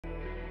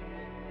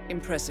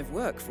Impressive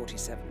work,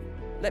 47.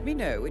 Let me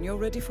know when you're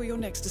ready for your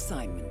next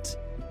assignment.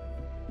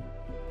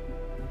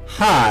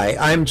 Hi,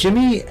 I'm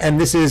Jimmy,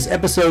 and this is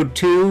episode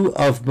 2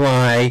 of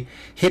my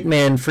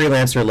Hitman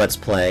Freelancer Let's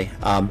Play.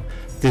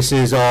 This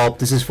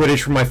is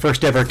footage from my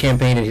first ever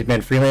campaign in Hitman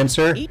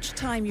Freelancer. Each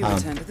time you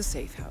return to the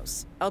safe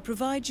house, I'll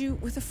provide you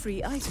with a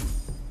free item.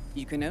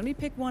 You can only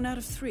pick one out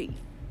of 3,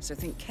 so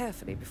think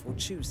carefully before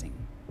choosing.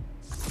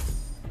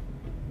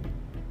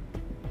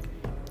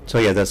 So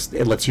yeah,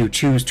 it lets you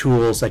choose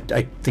tools. I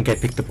think I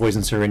picked the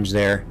poison syringe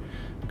there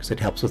because it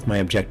helps with my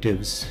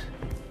objectives.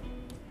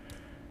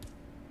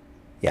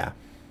 Yeah.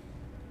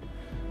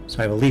 So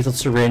I have a lethal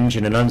syringe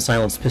and an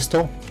unsilenced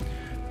pistol.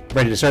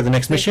 Ready to start the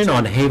next mission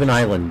on Haven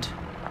Island.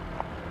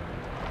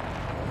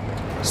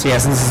 So yeah,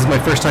 since this is my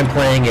first time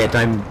playing it,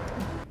 I'm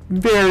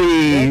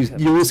very...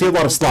 You will see a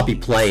lot of sloppy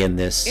play in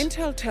this.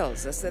 Intel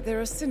tells us that there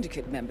are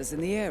syndicate members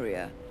in the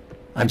area.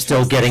 I'm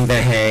still getting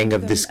the hang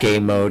of this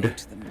game mode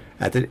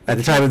at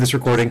the time of this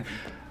recording.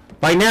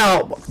 By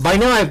now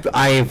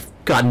I've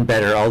gotten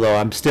better, although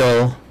I'm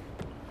still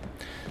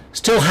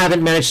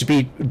haven't managed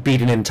to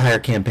beat an entire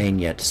campaign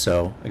yet.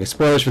 So I guess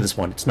spoilers for this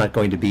one. It's not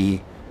going to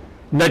make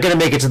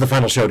it to the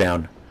final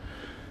showdown.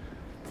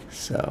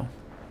 So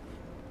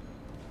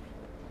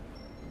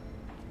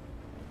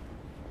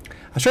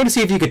I was trying to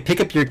see if you could pick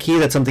up your key.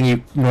 That's something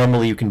you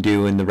normally can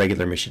do in the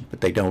regular mission,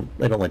 but they don't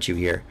let you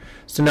here.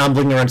 So now I'm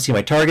looking around to see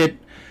my target.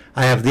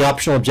 I have the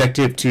optional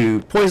objective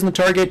to poison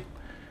target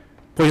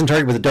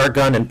with a dart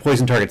gun, and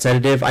poison target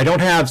sedative. I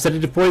don't have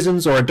sedative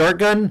poisons or a dart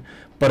gun,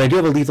 but I do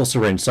have a lethal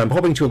syringe, so I'm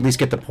hoping to at least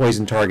get the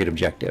poison target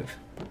objective.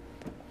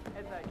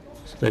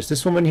 So there's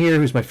this woman here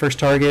who's my first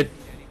target.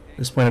 At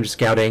this point I'm just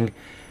scouting.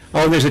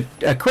 Oh, and there's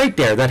a crate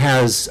there that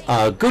has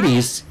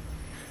goodies,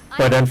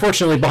 but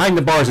unfortunately behind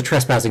the bar is a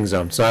trespassing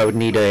zone, so I would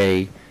need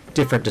a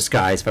different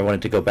disguise if I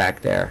wanted to go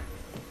back there.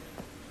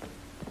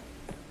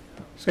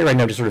 So right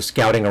now I'm just sort of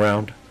scouting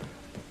around.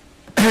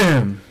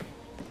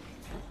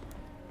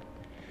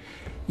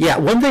 Yeah,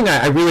 one thing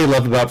I really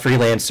love about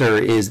Freelancer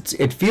is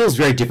it feels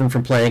very different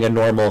from playing a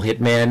normal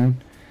Hitman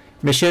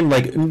mission.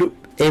 Like, in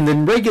the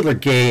regular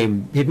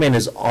game, Hitman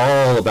is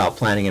all about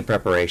planning and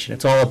preparation.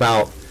 It's all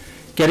about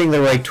getting the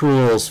right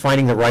tools,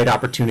 finding the right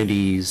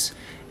opportunities,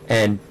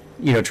 and,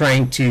 you know,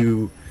 trying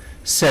to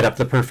set up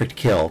the perfect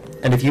kill.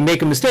 And if you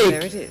make a mistake,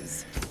 There it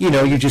is. you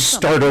know, you just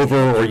start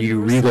over or you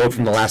reload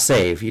from the last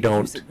save. You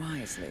don't... Use it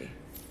wisely.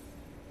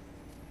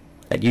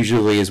 That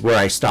usually is where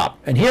I stop.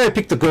 And here I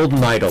picked the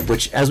Golden Idol,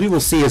 which, as we will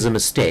see, is a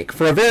mistake.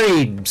 For a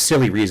very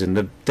silly reason.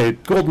 The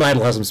Golden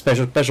Idol has some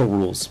special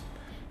rules.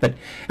 But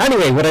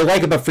anyway, what I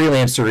like about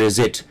Freelancer is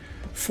it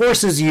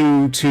forces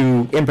you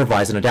to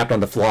improvise and adapt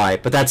on the fly.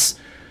 But that's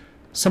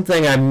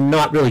something I'm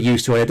not really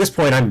used to. And at this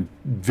point, I'm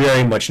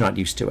very much not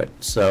used to it.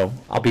 So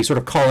I'll be sort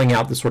of calling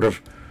out the sort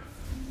of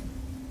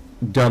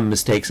dumb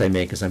mistakes I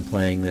make as I'm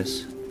playing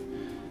this.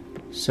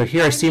 So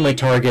here I see my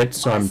target,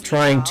 so I'm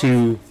trying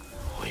to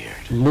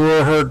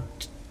lure her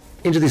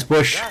into this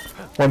bush,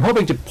 or I'm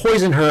hoping to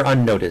poison her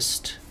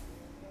unnoticed.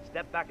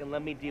 Step back and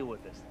let me deal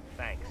with this.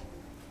 Thanks.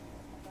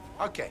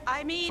 Okay.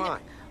 I mean,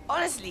 fine.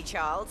 honestly,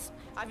 Charles,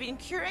 I've been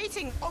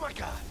curating. Oh my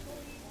God.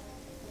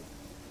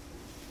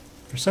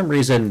 For some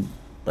reason,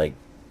 like,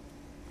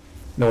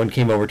 no one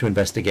came over to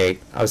investigate.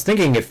 I was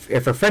thinking if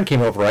a friend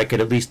came over, I could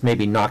at least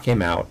maybe knock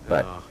him out,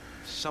 but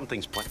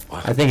Something's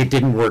I think it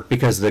didn't work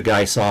because the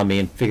guy saw me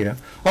and figured out.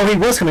 Oh, he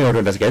was coming over to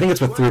investigate. I think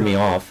that's what threw me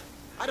off.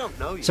 I don't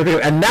know you. So,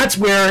 and that's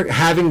where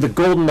having the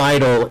Golden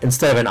Idol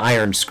instead of an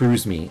iron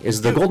screws me.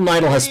 Is the Golden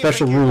Idol has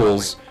special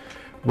rules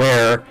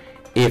where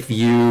if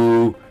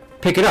you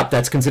pick it up,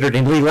 that's considered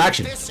an illegal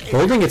action.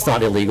 Holding it's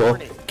not illegal.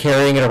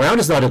 Carrying it around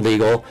is not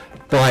illegal.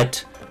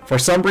 But for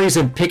some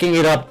reason, picking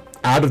it up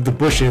out of the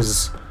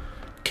bushes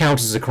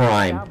counts as a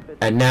crime.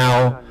 And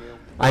now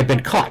I've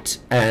been caught,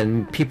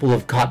 and people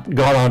have got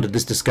onto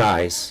this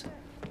disguise.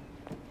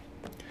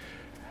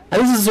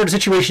 And this is the sort of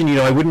situation, you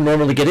know, I wouldn't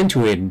normally get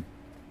into in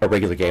a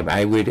regular game.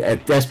 I would,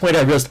 at this point,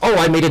 I realized, oh,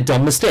 I made a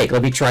dumb mistake.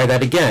 Let me try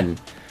that again.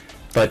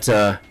 But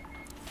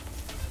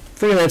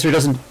Freelancer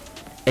doesn't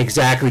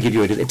exactly give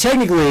you a...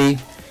 Technically,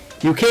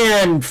 you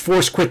can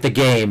force quit the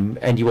game,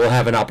 and you will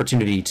have an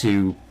opportunity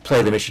to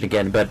play the mission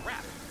again. But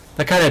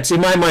that kind of,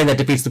 in my mind, that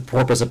defeats the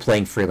purpose of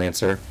playing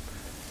Freelancer.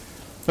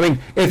 I mean,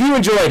 if you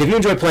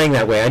enjoy playing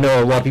that way, I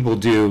know a lot of people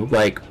do.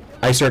 Like,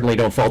 I certainly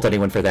don't fault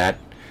anyone for that.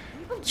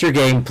 It's your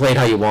game. Play it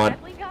how you want.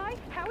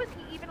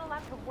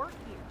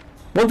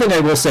 One thing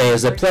I will say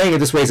is that playing it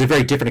this way is a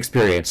very different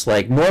experience.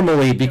 Like,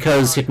 normally,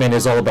 because Hitman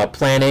is all about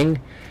planning,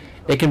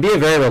 it can be a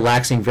very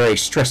relaxing, very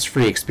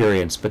stress-free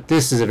experience. But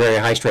this is a very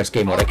high-stress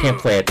game mode. I can't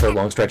play it for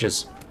long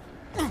stretches.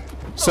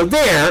 So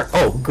there...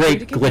 Oh,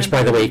 great glitch,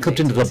 by the way. He clipped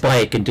into the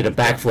bike and did a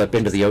backflip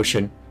into the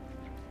ocean.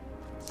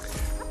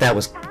 That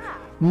was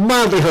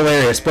mildly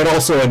hilarious, but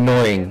also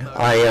annoying.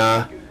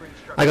 I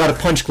got a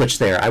punch glitch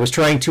there. I was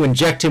trying to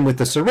inject him with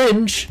the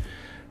syringe,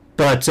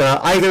 but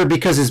either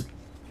because his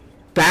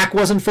back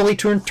wasn't fully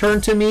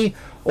turned to me,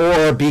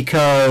 or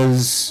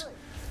because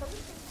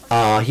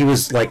he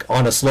was like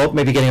on a slope.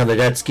 Maybe getting on the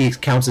jet ski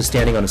counts as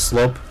standing on a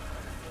slope.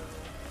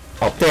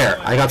 Oh, there.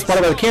 I got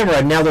spotted by the camera,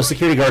 and now those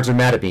security guards are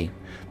mad at me.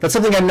 That's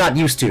something I'm not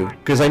used to,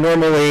 because I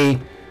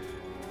normally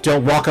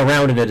don't walk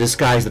around in a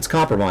disguise that's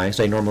compromised.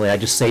 I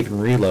just save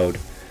and reload.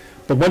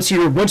 But once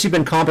you've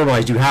been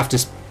compromised, you have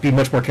to be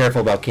much more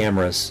careful about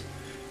cameras,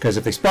 because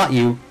if they spot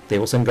you, they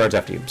will send guards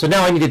after you. So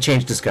now I need to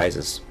change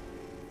disguises.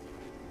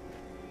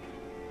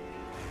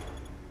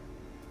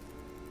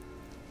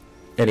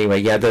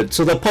 Anyway, yeah,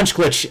 so the punch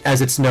glitch,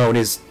 as it's known,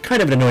 is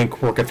kind of an annoying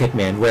quirk of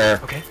Hitman,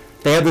 where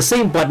they have the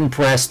same button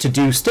press to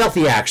do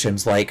stealthy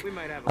actions, like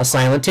a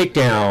silent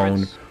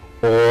takedown,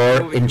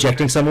 or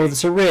injecting someone with a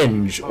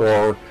syringe,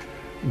 or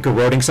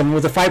garroting someone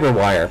with a fiber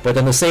wire. But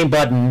then the same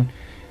button,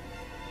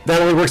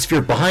 that only works if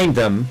you're behind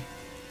them.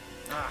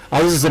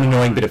 Oh, this is an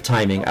annoying bit of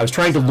timing. I was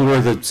trying to lure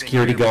the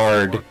security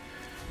guard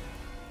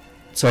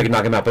so I could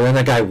knock him out, but then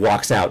that guy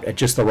walks out at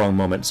just the wrong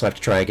moment, so I have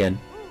to try again.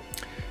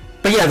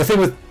 But yeah, the thing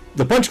with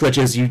the punch glitch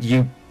is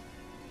you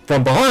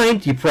from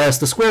behind, you press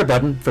the square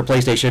button for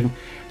PlayStation,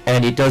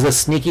 and it does a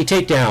sneaky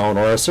takedown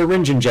or a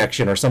syringe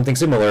injection or something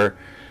similar.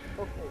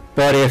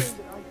 But if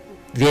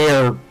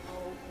they're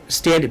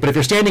if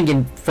you're standing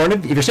in front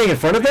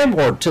of them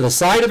or to the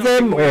side of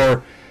them,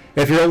 or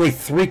if you're only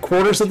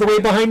 3/4 of the way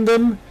behind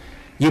them,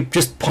 you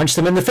just punch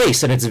them in the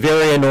face, and it's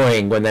very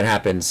annoying when that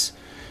happens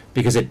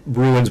because it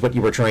ruins what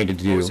you were trying to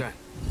do.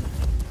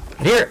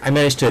 And here, I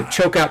managed to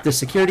choke out this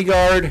security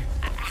guard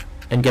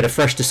and get a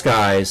fresh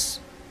disguise.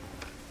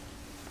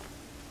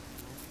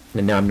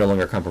 And now I'm no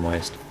longer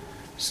compromised.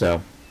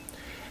 So,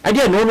 and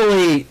yeah,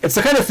 normally it's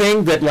the kind of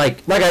thing that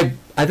like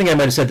I think I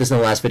might have said this in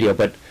the last video,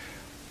 but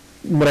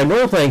when I'm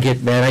normally playing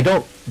Hitman, I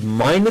don't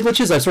mind the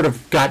glitches. I've sort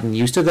of gotten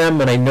used to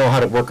them, and I know how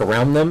to work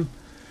around them.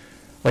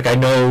 Like, I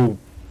know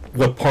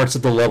what parts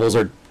of the levels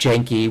are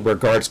janky, where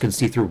guards can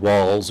see through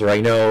walls, or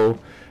I know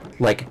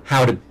like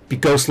how to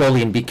go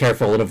slowly and be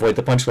careful and avoid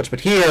the punch glitch.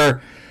 But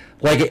here,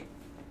 like,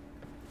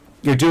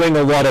 you're doing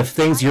a lot of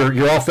things.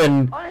 You're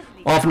often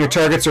your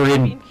targets are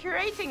in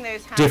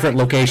different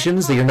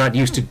locations that you're not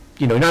used to.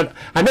 You know,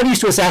 I'm not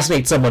used to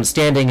assassinate someone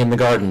standing in the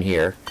garden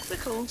here,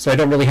 so I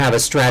don't really have a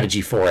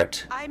strategy for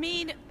it. I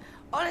mean,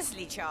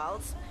 honestly,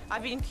 Charles,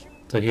 I've been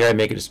So here I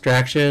make a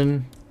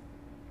distraction.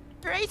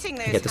 creating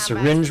those. I get the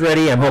syringe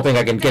ready. I'm hoping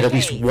I can get at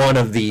least one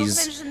of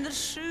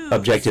these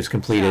objectives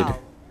completed.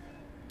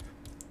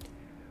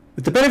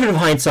 With the benefit of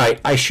hindsight,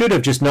 I should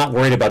have just not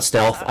worried about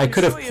stealth. I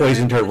could have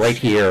poisoned her right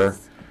here.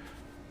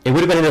 It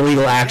would have been an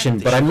illegal action,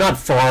 but I'm not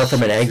far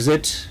from an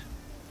exit.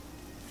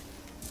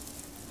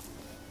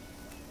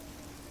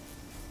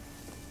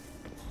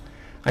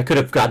 I could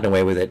have gotten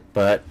away with it,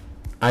 but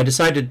I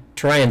decided to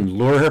try and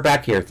lure her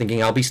back here,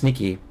 thinking I'll be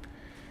sneaky.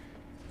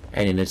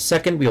 And in a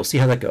second, we'll see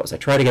how that goes. I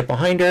try to get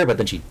behind her, but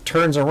then she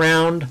turns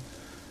around.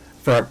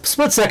 For a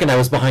split second, I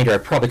was behind her. I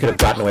probably could have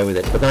gotten away with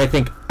it, but then I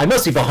think I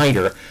must be behind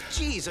her.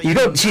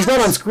 She's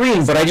not on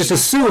screen, but I just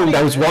assumed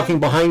I was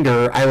walking behind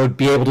her. I would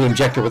be able to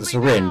inject her with a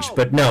syringe,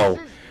 but no.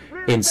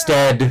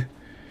 Instead,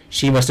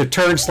 she must have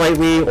turned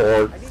slightly,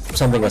 or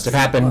something must have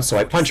happened, so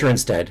I punch her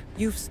instead.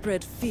 You've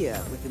spread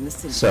fear within the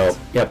syndicate. So,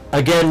 yep.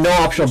 Again, no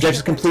optional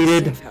objectives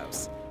completed.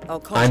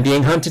 I'm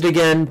being hunted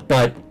again,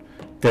 but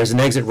there's an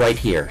exit right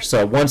here.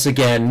 So once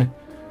again,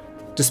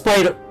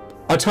 despite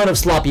a ton of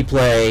sloppy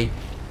play,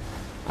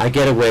 I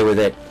get away with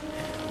it,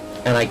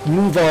 and I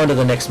move on to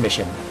the next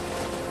mission.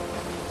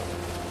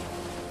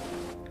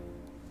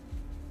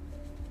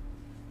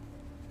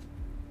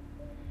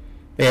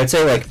 Yeah, I'd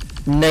say like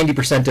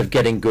 90% of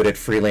getting good at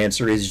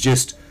Freelancer is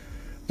just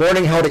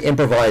learning how to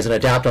improvise and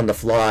adapt on the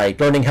fly,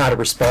 learning how to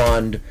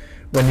respond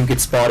when you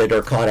get spotted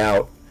or caught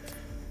out.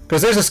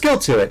 Because there's a skill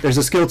to it. There's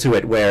a skill to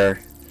it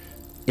where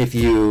if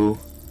you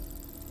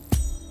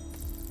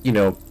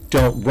know,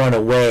 don't run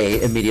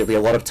away immediately, a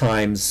lot of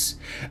times...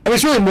 I mean,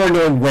 it's really more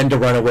knowing when to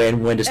run away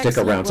and when to stick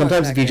around.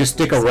 Sometimes if you just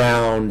stick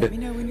around,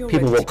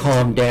 people will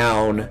calm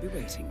down,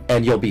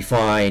 and you'll be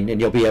fine, and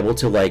you'll be able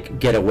to, like,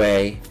 get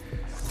away.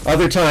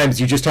 Other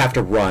times, you just have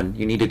to run.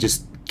 You need to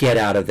just get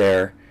out of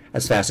there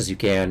as fast as you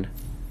can.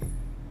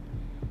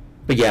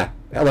 But yeah,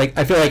 like,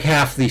 I feel like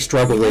half the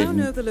struggle in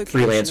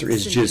Freelancer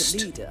is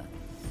just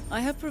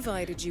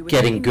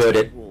getting good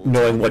at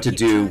knowing what to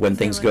do when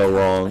things go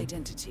wrong.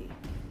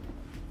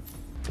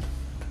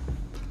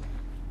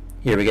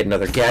 Here we get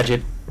another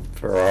gadget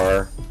for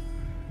our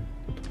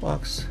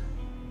box.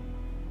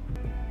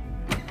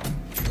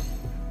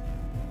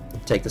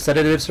 Take the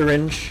sedative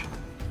syringe.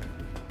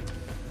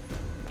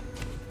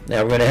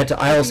 Now we're going to head to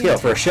Isle of Sgail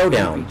for a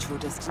showdown.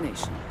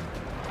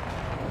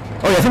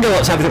 Oh yeah, I think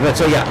I'll have to.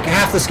 So yeah,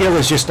 half the skill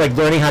is just like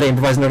learning how to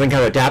improvise and learning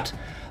how to adapt.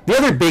 The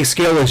other big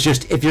skill is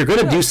just if you're going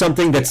to do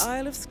something that's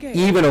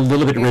even a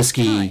little bit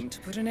risky,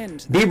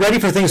 be ready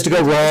for things to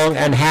go wrong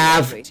and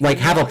have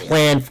a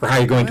plan for how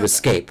you're going to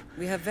escape.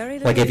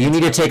 Like if you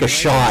need to take a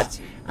shot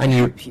and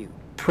you're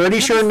pretty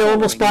sure no one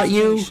will spot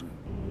you.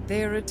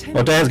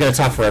 Well, Diane's going to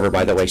talk forever,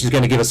 by the way. She's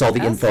going to give us all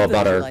the info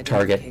about our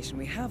target.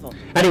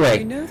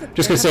 Anyway,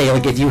 just going to say,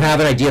 like, if you have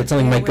an idea that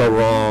something might go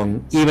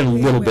wrong, even a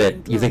little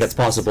bit, you think it's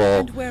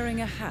possible,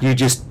 you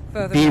just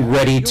be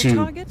ready your to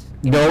target?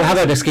 have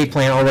an escape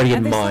plan already in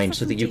And they suffer mind so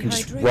from that you can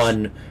just dehydration.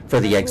 run for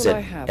the That's all exit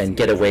I have and for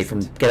get you, away from,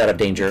 Preston. get out of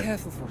Be danger.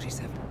 careful,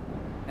 47.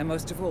 And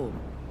most of all,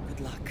 good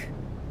luck.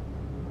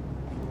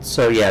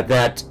 So yeah,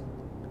 that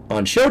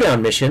on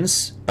showdown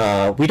missions,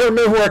 we don't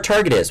know who our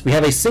target is. We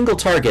have a single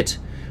target,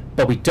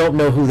 but we don't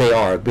know who they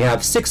are. We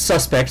have 6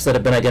 suspects that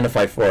have been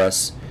identified for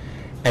us,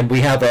 and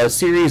we have a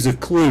series of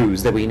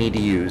clues that we need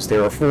to use.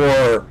 There are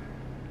 4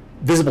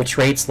 visible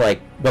traits,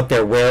 like what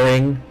they're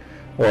wearing,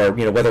 or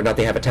whether or not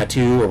they have a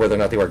tattoo, or whether or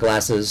not they wear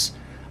glasses.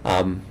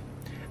 And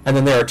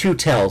then there are 2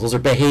 tells. Those are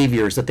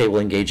behaviors that they will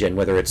engage in,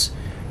 whether it's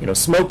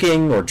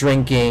smoking or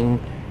drinking,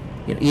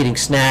 eating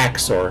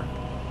snacks or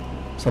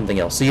something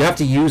else. So you have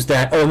to use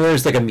that. Oh, and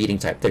there's like a meeting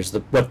type. There's the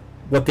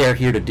what they're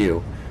here to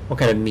do, what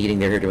kind of meeting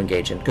they're here to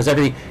engage in. Because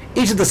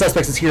each of the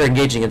suspects is here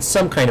engaging in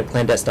some kind of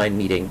clandestine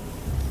meeting.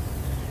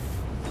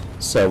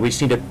 So we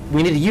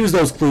need to use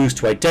those clues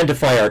to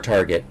identify our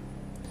target,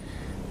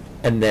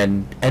 and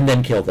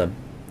then kill them.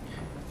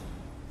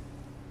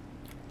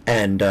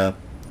 And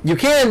you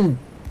can,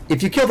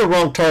 if you kill the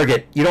wrong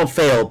target, you don't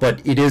fail,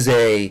 but it is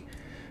a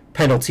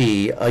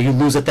penalty. You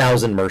lose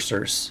 1,000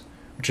 mercers,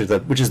 which is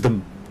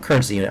the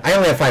currency unit. I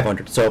only have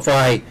 500, so if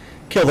I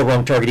kill the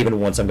wrong target even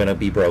once, I'm going to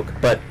be broke.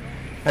 But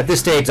at this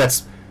stage,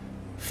 that's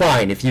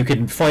fine. If you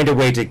can find a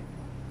way to,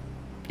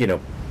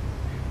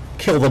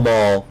 kill them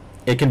all,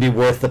 it can be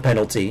worth the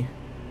penalty.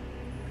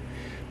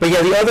 But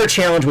yeah, the other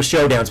challenge with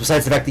showdowns,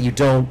 besides the fact that you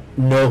don't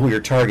know who your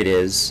target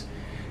is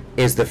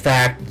the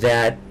fact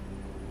that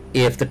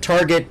if the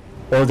target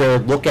or their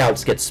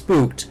lookouts get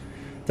spooked,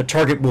 the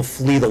target will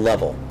flee the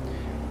level.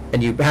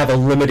 And you have a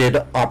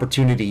limited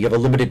opportunity, you have a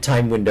limited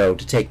time window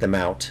to take them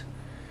out.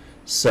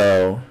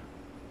 So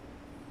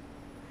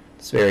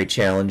it's very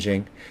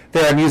challenging.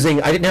 There I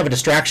didn't have a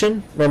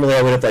distraction. Normally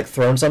I would have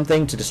thrown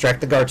something to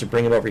distract the guard to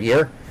bring him over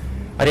here.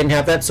 I didn't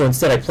have that, so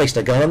instead I placed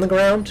a gun on the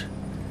ground,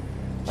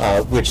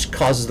 which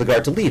causes the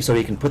guard to leave, so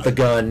he can put the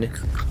gun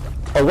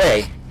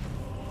away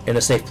in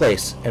a safe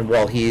place. And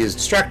while he is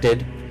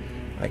distracted,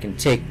 I can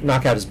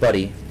knock out his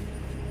buddy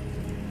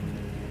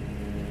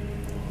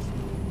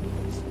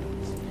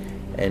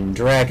and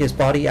drag his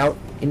body out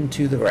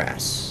into the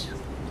grass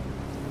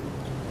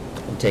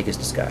and take his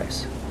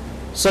disguise.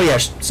 So yeah,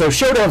 so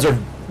showdowns are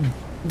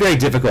very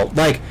difficult.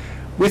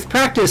 With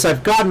practice,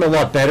 I've gotten a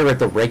lot better at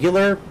the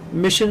regular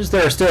missions.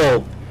 There are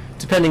still,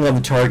 depending on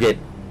the target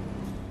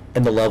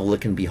and the level,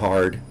 it can be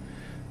hard.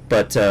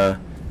 But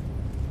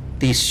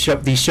these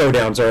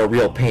showdowns are a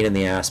real pain in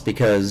the ass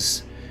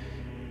because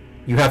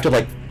you have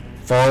to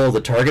follow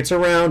the targets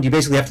around. You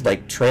basically have to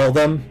trail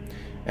them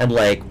and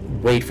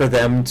wait for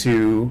them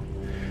to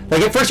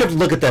at first you have to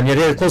look at them. You have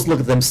to get a close look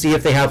at them, see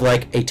if they have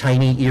a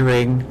tiny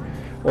earring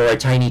or a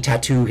tiny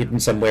tattoo hidden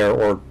somewhere,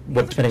 or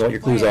depending on what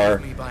your clues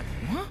are.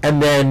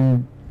 And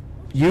then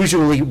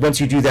usually once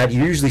you do that,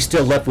 you're usually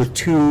still left with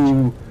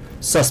 2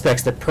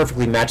 suspects that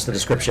perfectly match the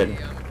description.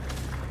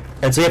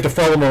 And so you have to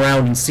follow them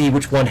around and see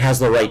which one has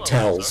the right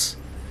tells,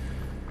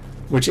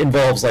 which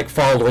involves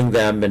following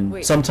them,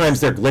 and sometimes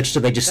they're glitched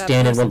and they just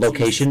stand in one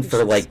location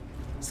for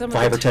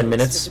 5 or 10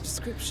 minutes.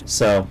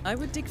 So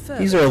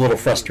these are a little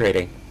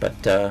frustrating,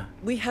 but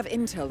We have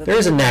intel that there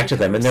is a the knack to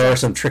them, and there are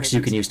some assassin's tricks you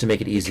can presence. use to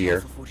make it Be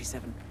easier. careful,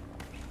 47.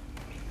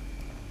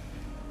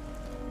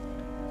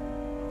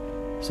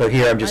 So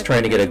here I'm just I've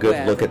trying to been get a good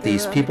aware look that at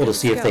these there are people to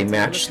see if they scouts on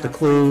match the lookout for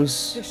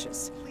clues.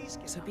 vicious,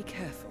 so be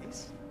careful.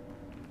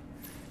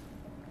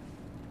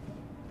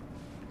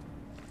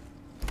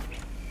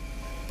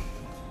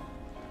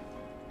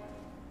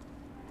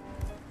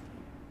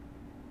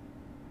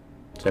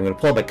 So I'm going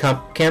to pull up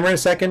my camera in a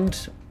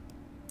second.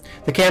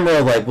 The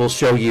camera will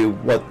show you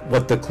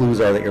what the clues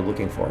are that you're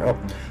looking for.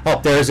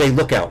 Oh, there's a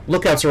lookout.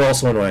 Lookouts are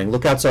also annoying.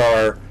 Lookouts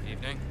are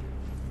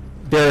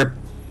they're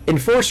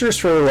enforcers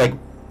for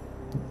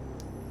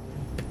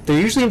they're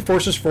usually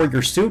enforcers for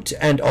your suit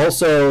and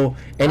also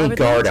any guard I would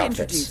like to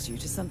outfits. introduce you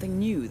to something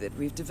new that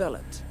we've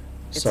developed.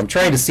 It's So I'm a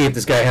trying to see if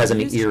this guy has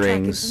any used to track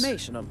earrings.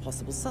 information on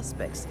possible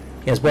suspects.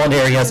 He has blonde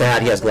hair, he has a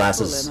hat, he has Full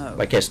glasses. MO.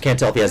 I can't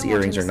tell if he has Don't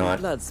want earrings or innocent not.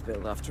 blood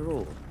spilled after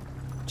all.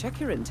 Check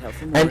your intel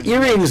for more And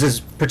information. earrings is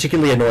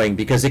particularly annoying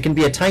because it can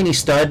be a tiny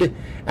stud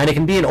and it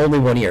can be in only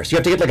one ear. So you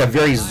have to get a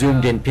very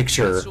zoomed in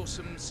picture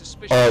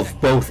of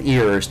both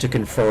ears to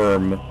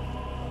confirm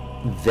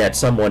that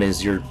someone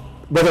is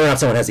whether or not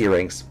someone has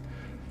earrings.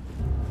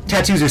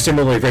 Tattoos are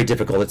similarly very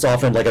difficult. It's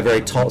often a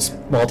very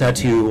small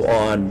tattoo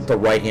on the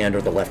right hand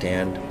or the left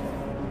hand.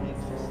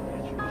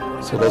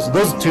 So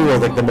those 2 are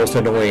the most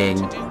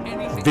annoying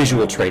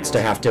visual traits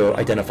to have to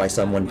identify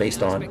someone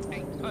based on.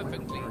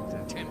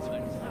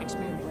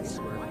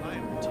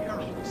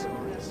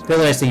 The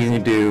other nice thing you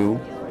can do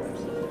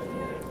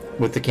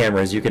with the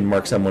camera is you can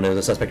mark someone as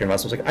a suspect or not.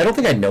 So I don't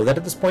think I know that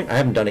at this point. I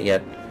haven't done it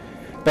yet.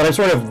 But I'm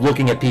sort of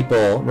looking at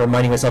people,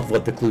 reminding myself of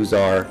what the clues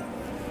are,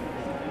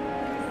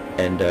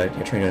 and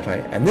trying to identify.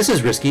 And this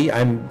is risky.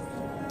 I'm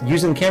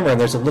using the camera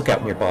and there's a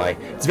lookout nearby.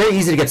 It's very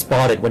easy to get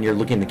spotted when you're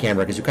looking at the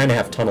camera because you kind of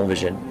have tunnel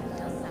vision.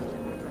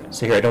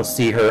 So here I don't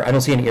see her. I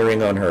don't see an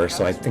earring on her,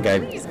 so I think I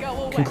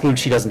conclude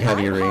she doesn't have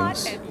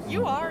earrings.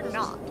 You are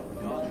not.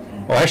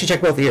 Oh, I actually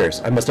checked both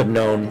ears. I must have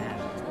known.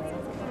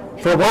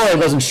 For a while, I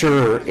wasn't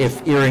sure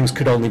if earrings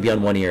could only be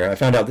on one ear. I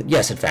found out that,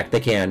 yes, in fact, they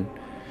can.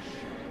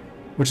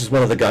 Which is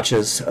one of the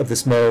gotchas of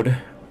this mode.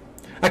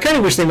 I kind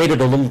of wish they made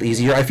it a little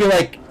easier. I feel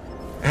like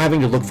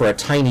having to look for a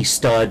tiny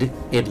stud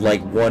in,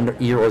 like, one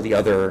ear or the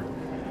other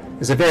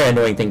is a very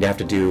annoying thing to have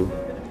to do.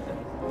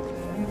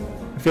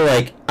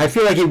 I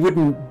feel like it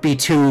wouldn't be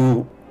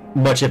too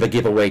much of a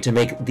giveaway to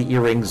make the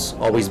earrings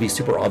always be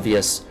super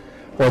obvious,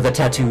 or the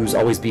tattoos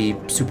always be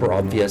super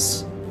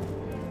obvious.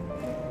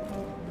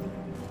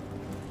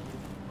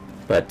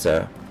 But,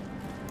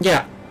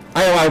 yeah,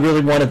 I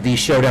really wanted the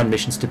showdown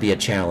missions to be a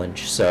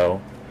challenge, so...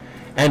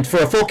 And for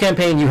a full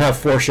campaign, you have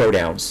 4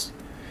 showdowns.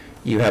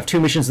 You have 2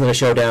 missions and then a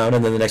showdown,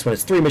 and then the next one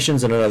is 3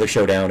 missions and another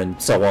showdown,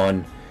 and so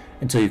on,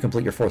 until you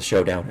complete your 4th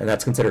showdown, and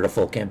that's considered a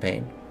full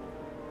campaign.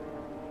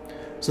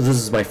 So this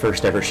is my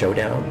first ever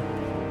showdown.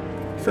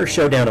 First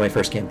showdown of my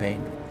first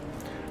campaign.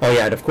 Oh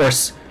yeah, and of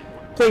course,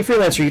 playing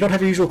Freelancer, you don't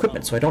have your usual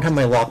equipment, so I don't have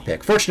my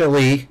lockpick.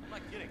 Fortunately,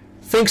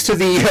 thanks to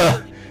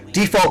the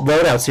default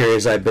loadout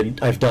series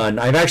I've done,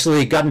 I've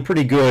actually gotten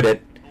pretty good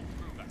at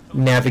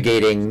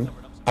navigating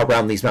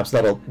around these maps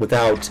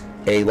without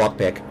a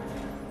lockpick.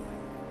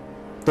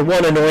 The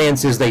one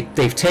annoyance is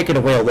they've taken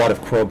away a lot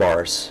of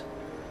crowbars,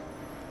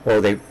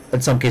 or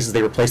in some cases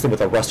they replaced them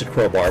with a rusted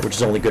crowbar, which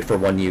is only good for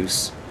one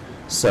use.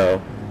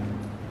 So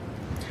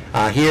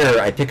here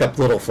I pick up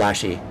Little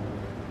Flashy.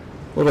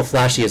 Little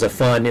Flashy is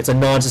it's a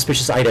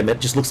non-suspicious item. It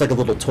just looks like a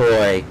little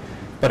toy,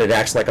 but it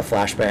acts like a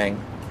flashbang.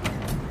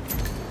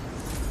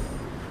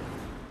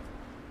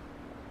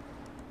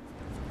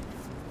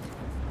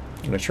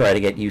 I'm going to try to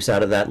get use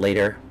out of that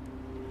later.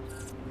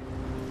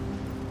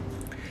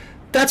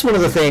 That's one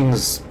of the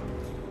things,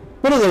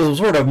 one of those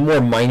sort of more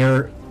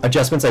minor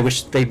adjustments I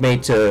wish they've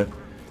made to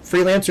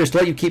Freelancers to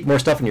let you keep more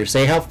stuff in your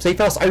safe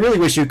house. I really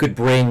wish you could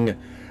bring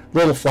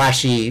Little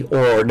Flashy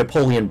or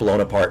Napoleon Blown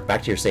Apart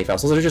back to your safe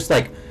house. Those are just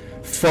like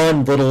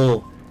fun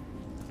little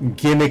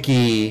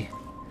gimmicky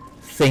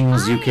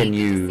things you can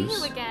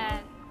use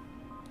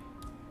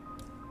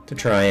to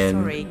try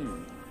and... Sorry.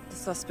 The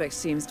suspect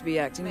seems to be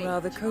acting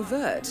rather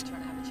covert.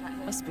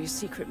 Must be a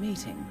secret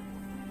meeting.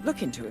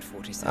 Look into it,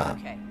 47.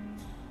 Okay.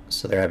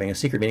 So they're having a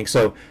secret meeting.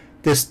 So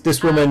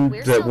this woman,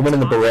 the woman in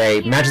the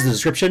beret, matches the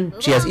description.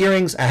 She has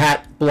earrings, a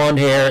hat, blonde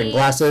hair, and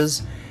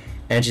glasses,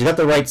 and she's got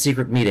the right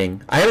secret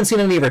meeting. I haven't seen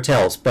any of her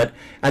tells, but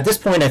at this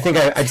point I think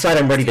I decide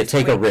I'm ready to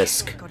take a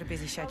risk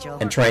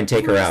and try and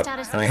take her out.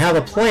 And I have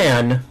a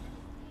plan.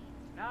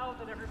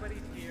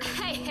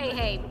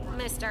 Hey,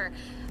 mister.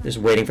 Just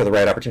waiting for the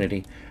right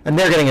opportunity. And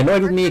they're getting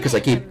annoyed with me because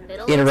I keep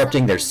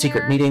interrupting their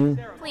secret meeting.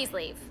 Please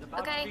leave,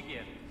 okay?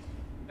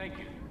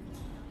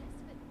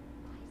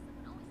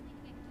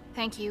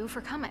 Thank you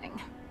for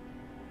coming.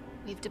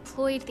 We've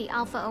deployed the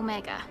Alpha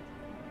Omega.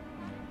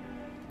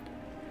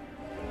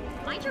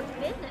 Mind your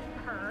business,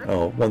 Herb.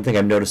 Oh, one thing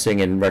I'm noticing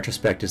in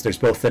retrospect is there's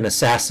both an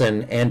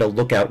assassin and a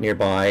lookout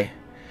nearby.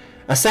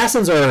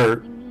 Assassins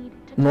are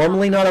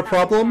normally not a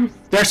problem.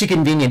 They're actually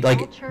convenient,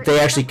 like, they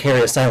actually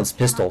carry a silenced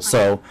pistol,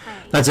 so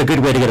that's a good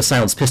way to get a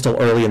silenced pistol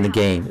early in the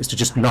game, is to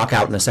just knock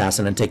out an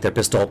assassin and take their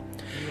pistol.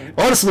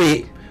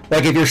 Honestly,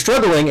 like, if you're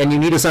struggling and you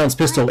need a silenced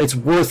pistol, it's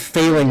worth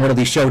failing one of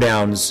these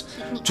showdowns.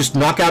 Just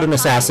knock out an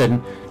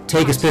assassin,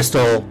 take his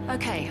pistol,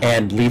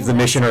 and leave the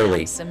mission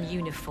early. Some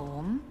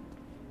uniform.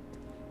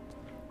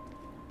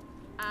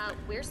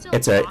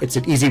 It's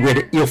an easy way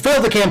to... You'll fail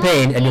the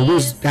campaign and you'll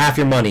lose half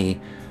your money,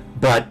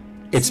 but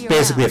it's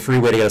basically a free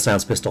way to get a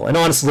silenced pistol. And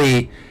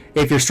honestly,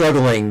 if you're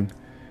struggling,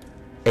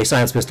 a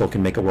silenced pistol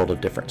can make a world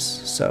of difference.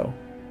 So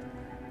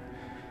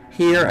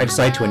here I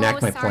decide to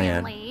enact my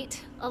plan.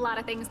 Late. A lot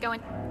of things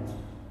going.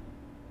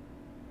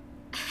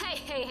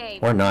 Hey,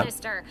 or not.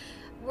 Mister.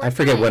 I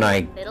forget when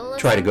I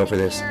try to go for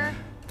this.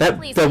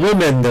 The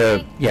woman,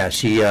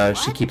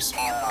 she keeps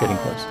getting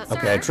close.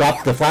 Okay, I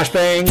dropped the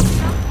flashbang.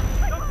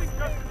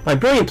 My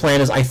brilliant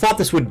plan is I thought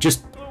this would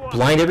just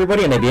blind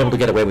everybody and I'd be able to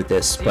get away with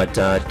this, but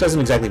it doesn't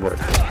exactly work.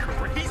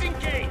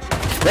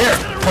 There!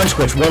 Punch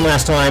glitch one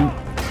last time.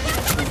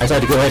 I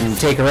decided to go ahead and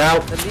take her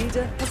out.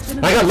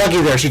 I got lucky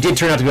there. She did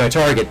turn out to be my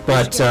target,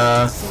 but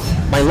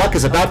my luck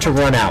is about to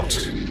run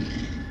out.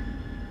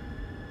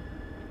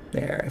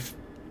 There.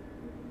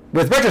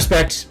 With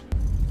retrospect,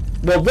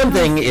 well, one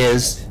thing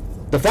is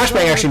the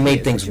flashbang actually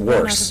made things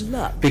worse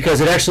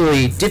because it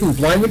actually didn't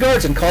blind the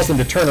guards and caused them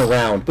to turn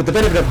around. With the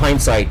benefit of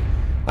hindsight,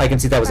 I can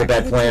see that was a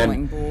bad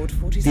plan.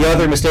 The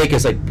other mistake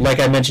is, like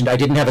I mentioned, I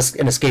didn't have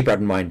an escape route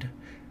in mind.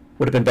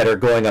 Would have been better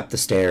going up the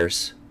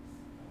stairs.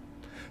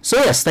 So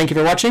yes, thank you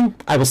for watching.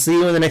 I will see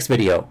you in the next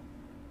video.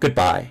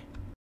 Goodbye.